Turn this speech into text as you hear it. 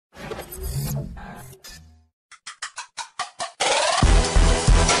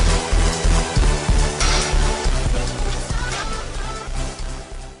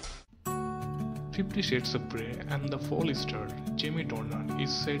50 Shades of Grey and the Fall star Jamie Dornan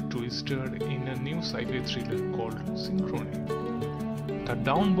is said to star in a new sci-fi thriller called Synchronic. The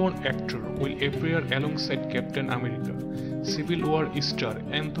downborn actor will appear alongside Captain America, Civil War star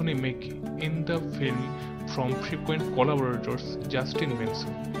Anthony Mackie in the film from frequent collaborators Justin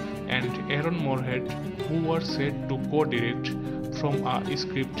Benson and Aaron Moorhead, who were said to co-direct from a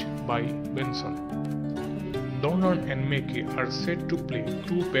script by Benson. Dornan and Mackie are said to play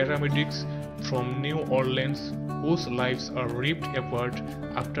two paramedics from New Orleans whose lives are ripped apart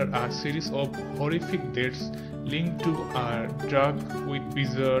after a series of horrific deaths linked to a drug with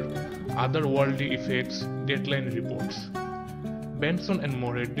bizarre, otherworldly effects, Deadline reports. Benson and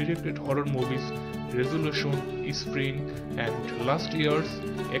Moorhead directed horror movies Resolution, Spring, and last year's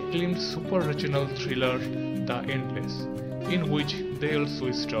acclaimed super-regional thriller The Endless, in which they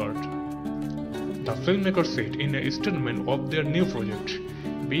also starred. The filmmakers said in a statement of their new project,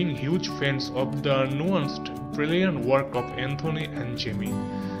 being huge fans of the nuanced, brilliant work of Anthony and Jamie,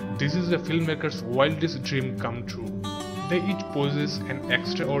 this is a filmmaker's wildest dream come true. They each possess an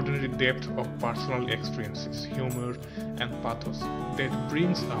extraordinary depth of personal experiences, humor, and pathos that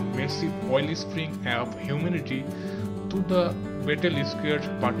brings a massive oil spring of humanity to the battle-scared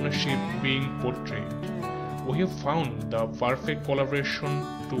partnership being portrayed. We have found the perfect collaboration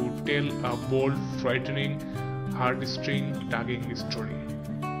to tell a bold, frightening, heartstring tugging story.